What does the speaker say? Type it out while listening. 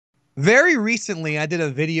Very recently, I did a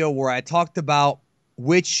video where I talked about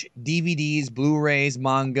which DVDs, Blu-rays,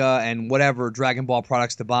 manga, and whatever Dragon Ball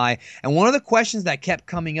products to buy. And one of the questions that kept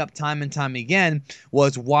coming up time and time again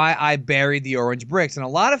was why I buried the orange bricks. And a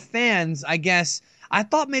lot of fans, I guess, I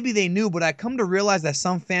thought maybe they knew, but I come to realize that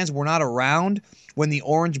some fans were not around when the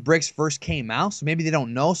orange bricks first came out, so maybe they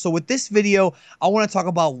don't know. So with this video, I want to talk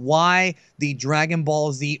about why the Dragon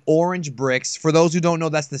Ball Z orange bricks, for those who don't know,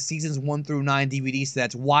 that's the seasons 1 through 9 DVD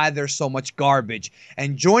sets, why there's so much garbage.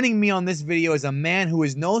 And joining me on this video is a man who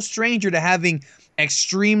is no stranger to having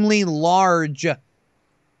extremely large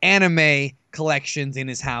anime collections in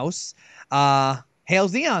his house. Hail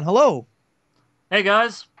ZEON, hello. Hey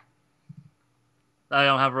guys, I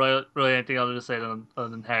don't have really anything other to say other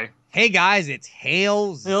than hey. Hey guys, it's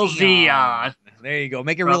Hail Little ZEON. Zeon. There you go.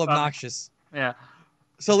 Make it real obnoxious. Yeah.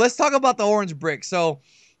 So let's talk about the orange brick. So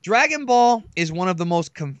Dragon Ball is one of the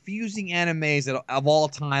most confusing animes of all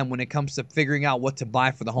time when it comes to figuring out what to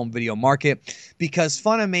buy for the home video market, because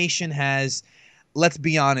Funimation has, let's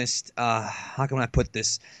be honest, how can I put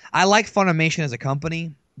this? I like Funimation as a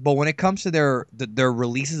company, but when it comes to their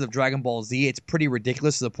releases of Dragon Ball Z, it's pretty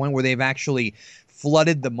ridiculous to the point where they've actually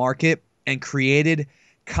flooded the market and created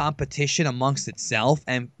competition amongst itself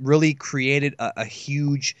and really created a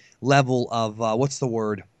huge level of what's the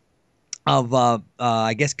word of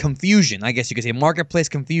I guess confusion, I guess you could say marketplace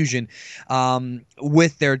confusion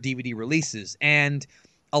with their DVD releases. And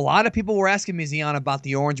a lot of people were asking me, ZEON, about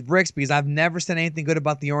the orange bricks because I've never said anything good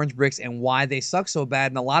about the orange bricks and why they suck so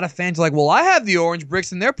bad. And a lot of fans are like, well, I have the orange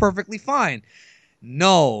bricks and they're perfectly fine.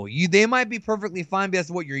 No, they might be perfectly fine because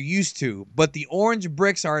that's what you're used to, but the orange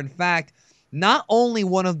bricks are in fact not only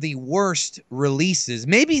one of the worst releases,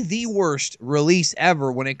 maybe the worst release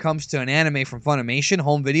ever when it comes to an anime from Funimation,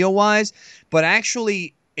 home video-wise, but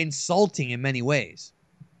actually insulting in many ways.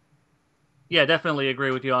 Yeah, definitely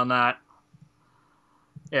agree with you on that.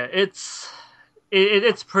 Yeah, it's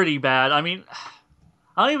pretty bad. I mean,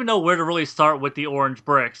 I don't even know where to really start with the orange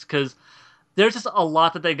bricks because there's just a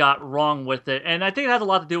lot that they got wrong with it, and I think it has a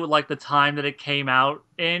lot to do with like the time that it came out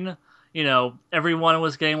in. You know, everyone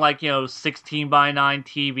was getting like, 16:9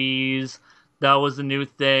 TVs. That was the new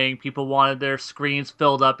thing. People wanted their screens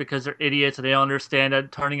filled up because they're idiots and they don't understand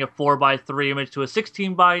that turning a 4:3 image to a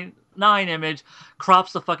 16:9 image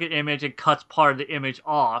crops the fucking image and cuts part of the image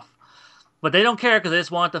off. But they don't care because they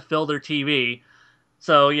just want to fill their TV.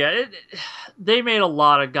 So yeah, they made a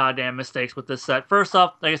lot of goddamn mistakes with this set. First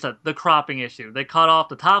off, like I said, the cropping issue. They cut off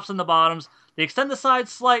the tops and the bottoms. They extend the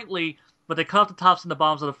sides slightly, but they cut off the tops and the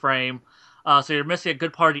bottoms of the frame, so you're missing a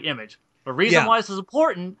good part of the image. The reason why this is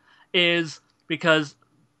important is because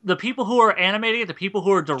the people who are animating it, the people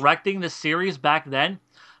who are directing the series back then,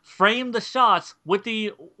 framed the shots with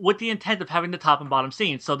the intent of having the top and bottom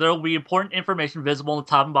scenes. So there will be important information visible in the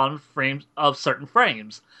top and bottom frames of certain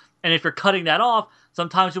frames. And if you're cutting that off,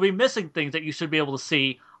 sometimes you'll be missing things that you should be able to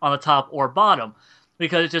see on the top or bottom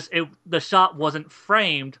because the shot wasn't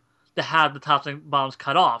framed to have the tops and bottoms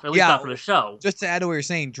cut off, at least not for the show. Just to add to what you're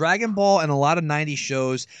saying, Dragon Ball and a lot of 90s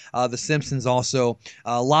shows, The Simpsons also,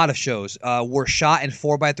 a lot of shows were shot in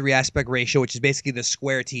 4:3 aspect ratio, which is basically the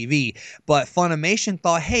square TV. But Funimation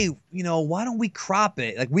thought, hey, why don't we crop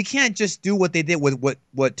it? Like, we can't just do what they did with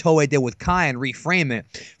what Toei did with Kai and reframe it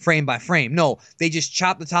frame by frame. No, they just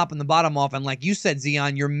chop the top and the bottom off, and like you said,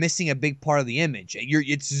 ZEON, you're missing a big part of the image.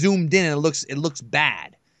 It's zoomed in and it looks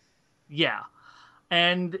bad. Yeah.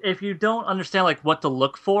 And if you don't understand like what to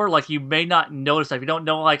look for, like you may not notice that if you don't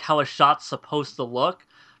know like how a shot's supposed to look.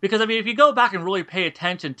 Because I mean, if you go back and really pay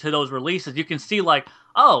attention to those releases, you can see like,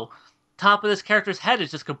 oh, top of this character's head is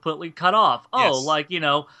just completely cut off. Oh, Yes. like,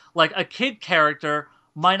 like a kid character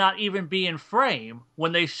might not even be in frame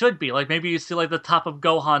when they should be. Like maybe you see like the top of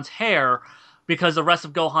Gohan's hair because the rest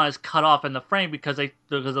of Gohan is cut off in the frame because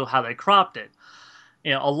of how they cropped it.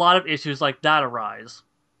 A lot of issues like that arise.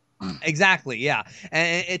 Exactly, yeah.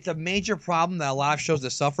 And it's a major problem that a lot of shows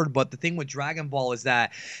have suffered, but the thing with Dragon Ball is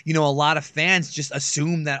that, a lot of fans just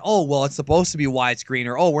assume that, oh, well, it's supposed to be widescreen,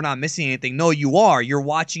 or, oh, we're not missing anything. No, you are. You're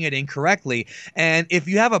watching it incorrectly. And if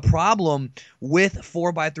you have a problem with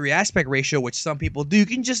 4:3 aspect ratio, which some people do, you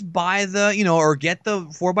can just buy or get the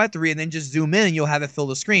 4:3 and then just zoom in and you'll have it fill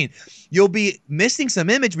the screen. You'll be missing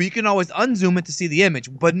some image, but you can always unzoom it to see the image.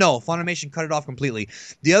 But no, Funimation cut it off completely.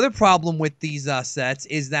 The other problem with these sets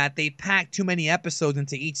is that they pack too many episodes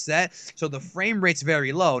into each set, so the frame rate's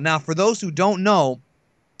very low. Now, for those who don't know,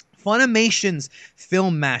 Funimation's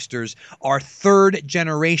film masters are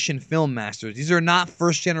third-generation film masters. These are not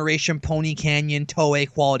first-generation Pony Canyon,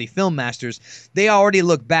 Toei quality film masters. They already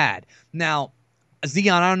look bad. Now,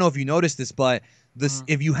 ZEON, I don't know if you noticed this, but This,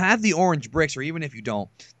 if you have the orange bricks, or even if you don't,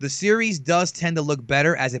 the series does tend to look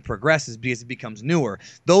better as it progresses because it becomes newer.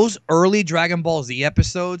 Those early Dragon Ball Z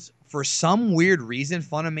episodes, for some weird reason,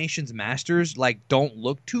 Funimation's masters like don't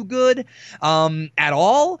look too good at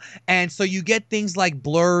all, and so you get things like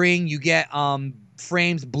blurring, you get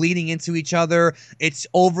frames bleeding into each other. It's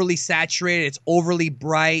overly saturated. It's overly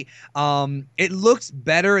bright. It looks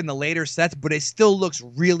better in the later sets, but it still looks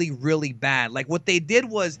really, really bad. Like what they did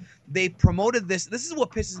was they promoted this. This is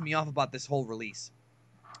what pisses me off about this whole release.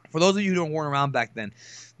 For those of you who weren't around back then,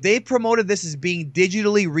 they promoted this as being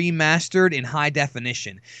digitally remastered in high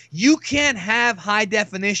definition. You can't have high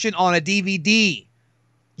definition on a DVD.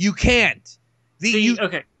 You can't.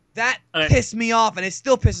 Okay. That pissed me off, and it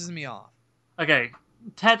still pisses me off. Okay,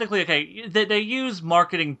 technically, okay, they use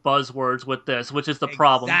marketing buzzwords with this, which is the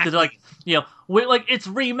problem. Because, like, you know, it's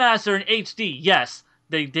remastered in HD. Yes,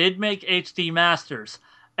 they did make HD masters,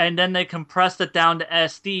 and then they compressed it down to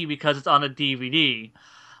SD because it's on a DVD.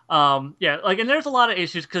 Yeah, like, and there's a lot of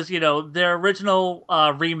issues because, you know, their original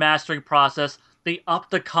remastering process, they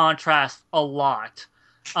upped the contrast a lot.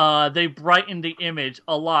 They brightened the image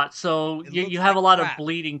a lot, so you have a lot of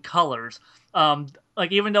bleeding colors.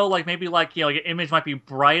 Like, even though, like, maybe, like, you know, your image might be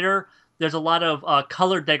brighter, there's a lot of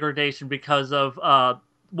color degradation because of,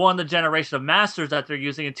 one, the generation of masters that they're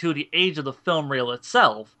using, and two, the age of the film reel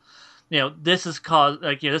itself. You know, this has caused,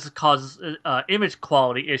 like, you know, this has caused image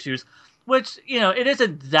quality issues, which, you know, it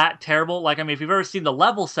isn't that terrible. Like, I mean, if you've ever seen the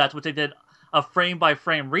level sets, which they did a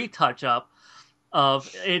frame-by-frame retouch up of,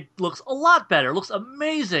 it looks a lot better. It looks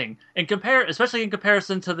amazing, especially in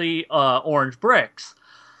comparison to the orange bricks.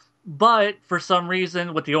 But for some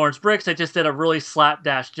reason, with the orange bricks, they just did a really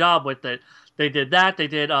slapdash job with it. They did that. They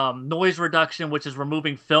did noise reduction, which is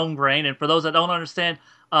removing film grain. And for those that don't understand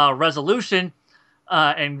resolution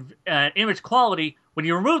and image quality, when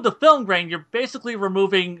you remove the film grain, you're basically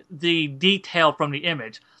removing the detail from the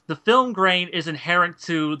image. The film grain is inherent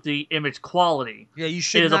to the image quality. Yeah, you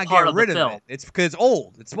should not get rid of it. It's because it's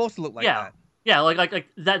old. It's supposed to look like that. Yeah, like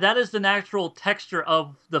that is the natural texture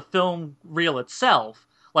of the film reel itself.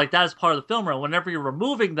 Like, that is part of the film reel. Whenever you're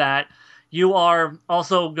removing that, you are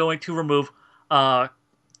also going to remove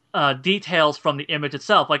details from the image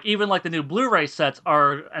itself. Like, even like the new Blu-ray sets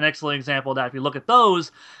are an excellent example of that. If you look at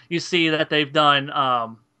those, you see that they've done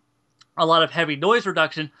a lot of heavy noise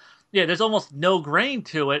reduction. Yeah, there's almost no grain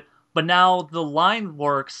to it, but now the line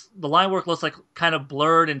work looks like kind of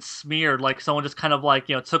blurred and smeared, like someone just kind of, like,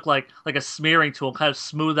 you know, took like a smearing tool and kind of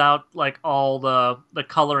smooth out like all the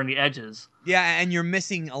color in the edges. Yeah, and you're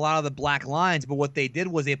missing a lot of the black lines, but what they did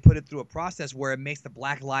was they put it through a process where it makes the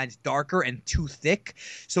black lines darker and too thick,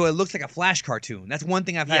 so it looks like a Flash cartoon. That's one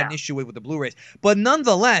thing I've had an issue with the Blu-rays. But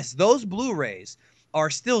nonetheless, those Blu-rays are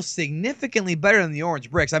still significantly better than the orange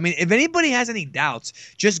bricks. I mean, if anybody has any doubts,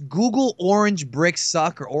 just Google orange brick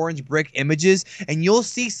suck or orange brick images, and you'll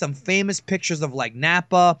see some famous pictures of, like,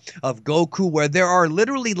 Nappa, of Goku, where there are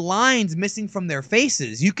literally lines missing from their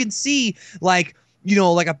faces. You can see, like, you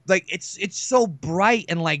know, like it's so bright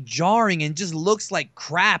and, like, jarring and just looks like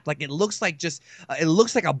crap. Like, it looks like it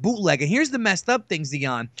looks like a bootleg. And here's the messed up thing,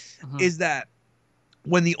 ZEON, is that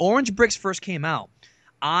when the orange bricks first came out,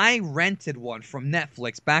 I rented one from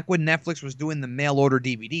Netflix back when Netflix was doing the mail order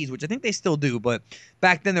DVDs, which I think they still do, but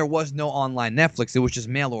back then there was no online Netflix. It was just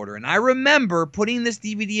mail order. And I remember putting this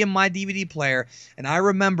DVD in my DVD player, and I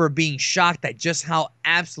remember being shocked at just how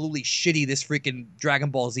absolutely shitty this freaking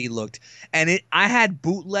Dragon Ball Z looked. And I had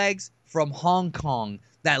bootlegs from Hong Kong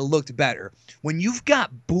that looked better. When you've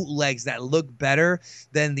got bootlegs that look better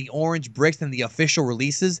than the orange bricks than the official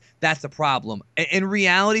releases, that's a problem. In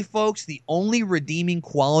reality, folks, the only redeeming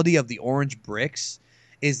quality of the orange bricks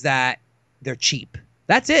is that they're cheap.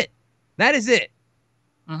 That's it. That is it.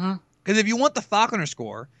 Because if you want the Falconer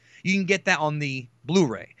score, you can get that on the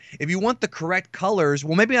Blu-ray. If you want the correct colors,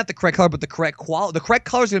 well, maybe not the correct color, but the correct quality. The correct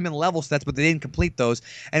colors have been level sets, but they didn't complete those.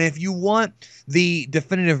 And if you want the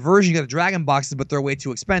definitive version, you got the Dragon boxes, but they're way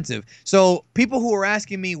too expensive. So people who are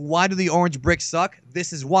asking me, why do the orange bricks suck?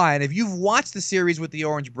 This is why. And if you've watched the series with the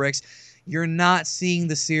orange bricks, you're not seeing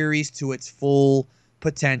the series to its full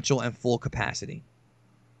potential and full capacity.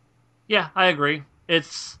 Yeah, I agree.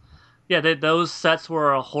 Those sets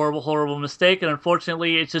were a horrible, horrible mistake, and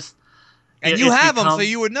unfortunately, it's just... And you have them, so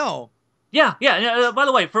you would know. Yeah. By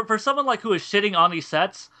the way, for someone like who is shitting on these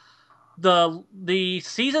sets, the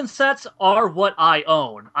season sets are what I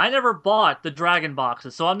own. I never bought the Dragon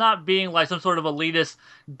boxes, so I'm not being like some sort of elitist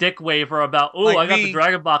dick waver about, oh, like I got the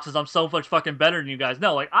Dragon boxes, I'm so much fucking better than you guys.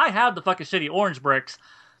 No, like, I have the fucking shitty orange bricks.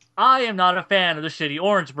 I am not a fan of the shitty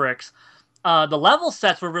orange bricks. The level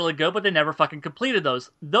sets were really good, but they never fucking completed those.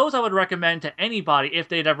 Those I would recommend to anybody if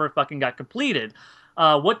they'd ever fucking got completed.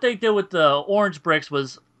 What they did with the orange bricks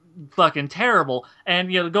was fucking terrible.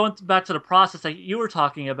 And going back to the process that you were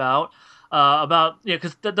talking about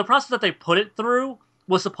because the process that they put it through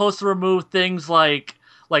was supposed to remove things like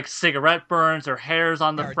cigarette burns or hairs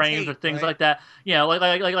on the Or frames or tape, things right? like that.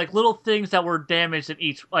 Like little things that were damaged in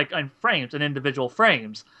each in frames in individual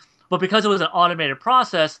frames. But because it was an automated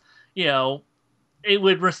process, you know, it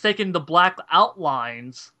would mistaken the black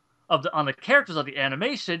outlines on the characters of the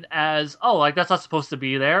animation as like that's not supposed to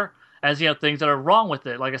be there, as things that are wrong with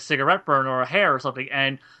it, like a cigarette burn or a hair or something,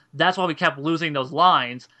 and that's why we kept losing those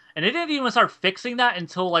lines. And they didn't even start fixing that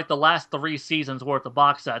until like the last 3 seasons worth of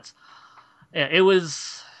box sets. Yeah, it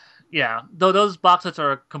was, yeah. Though those box sets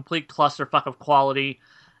are a complete clusterfuck of quality,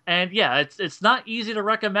 and yeah, it's not easy to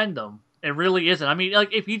recommend them. It really isn't. I mean,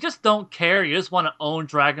 like if you just don't care, you just want to own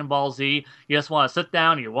Dragon Ball Z, you just want to sit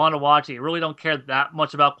down, you want to watch it, you really don't care that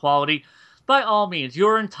much about quality. By all means,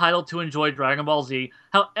 you're entitled to enjoy Dragon Ball Z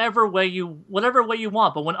whatever way you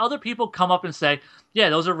want. But when other people come up and say, "Yeah,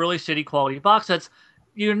 those are really shitty quality box sets,"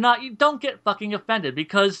 you don't get fucking offended,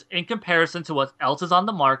 because in comparison to what else is on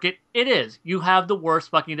the market, it is. You have the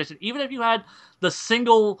worst fucking edition. Even if you had the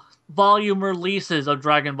single volume releases of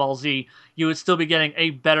Dragon Ball Z, you would still be getting a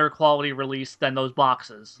better quality release than those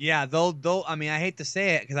boxes. Yeah, though, I mean, I hate to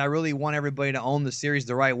say it because I really want everybody to own the series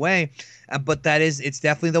the right way, but it's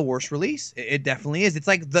definitely the worst release. It definitely is. It's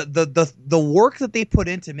like the work that they put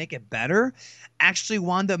in to make it better actually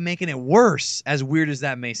wound up making it worse. As weird as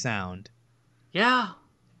that may sound, Yeah,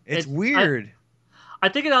 it's weird. I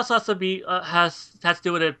think it also has to be has to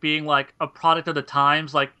do with it being like a product of the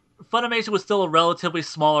times. Like Funimation was still a relatively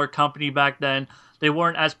smaller company back then. They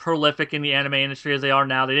weren't as prolific in the anime industry as they are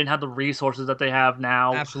now. They didn't have the resources that they have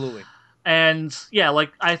now. Absolutely. And yeah,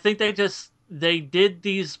 like I think they did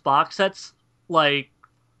these box sets like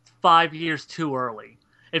 5 years too early.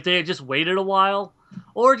 If they had just waited a while,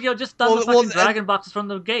 or just done the fucking Dragon boxes from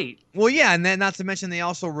the gate. Well, yeah, and then not to mention they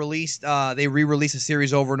also released, they re-released a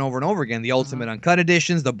series over and over and over again. The Ultimate Uncut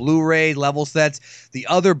Editions, the Blu-ray level sets, the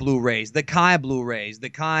other Blu-rays, the Kai Blu-rays, the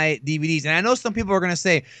Kai DVDs. And I know some people are gonna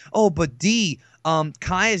say, "Oh, but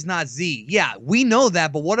Kai is not Z." Yeah, we know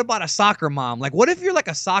that, but what about a soccer mom? Like, what if you're like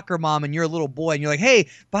a soccer mom and you're a little boy and you're like, "Hey,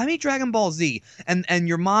 buy me Dragon Ball Z," and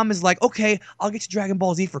your mom is like, "Okay, I'll get you Dragon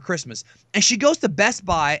Ball Z for Christmas," and she goes to Best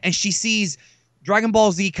Buy and she sees Dragon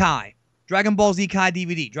Ball Z Kai, Dragon Ball Z Kai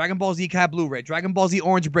DVD, Dragon Ball Z Kai Blu-ray, Dragon Ball Z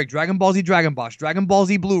Orange Brick, Dragon Ball Z Dragon Box, Dragon Ball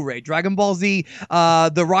Z Blu-ray, Dragon Ball Z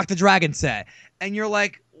the Rock the Dragon set. And you're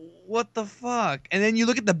like, what the fuck? And then you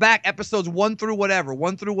look at the back, episodes 1 through whatever.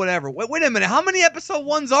 Wait a minute, how many episode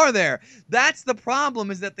 1s are there? That's the problem,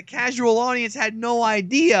 is that the casual audience had no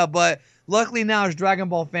idea, but luckily now as Dragon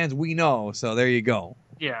Ball fans, we know. So there you go.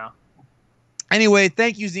 Yeah. Anyway,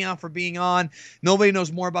 thank you, ZEON, for being on. Nobody knows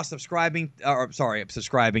more about subscribing.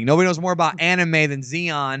 Nobody knows more about anime than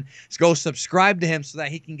ZEON. So go subscribe to him so that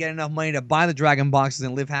he can get enough money to buy the Dragon boxes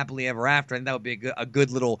and live happily ever after. And that would be a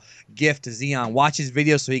good little gift to ZEON. Watch his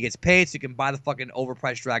videos so he gets paid so you can buy the fucking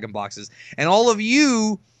overpriced Dragon boxes. And all of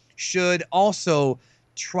you should also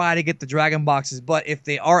try to get the Dragon boxes, but if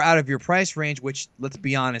they are out of your price range, which let's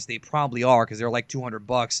be honest, they probably are, because they're like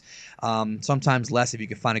 $200, sometimes less if you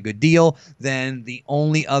can find a good deal, then the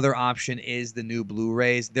only other option is the new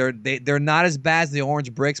Blu-rays. They're not as bad as the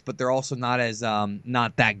orange bricks, but they're also not as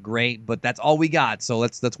not that great. But that's all we got, so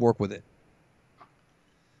let's work with it.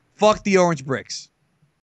 Fuck the orange bricks.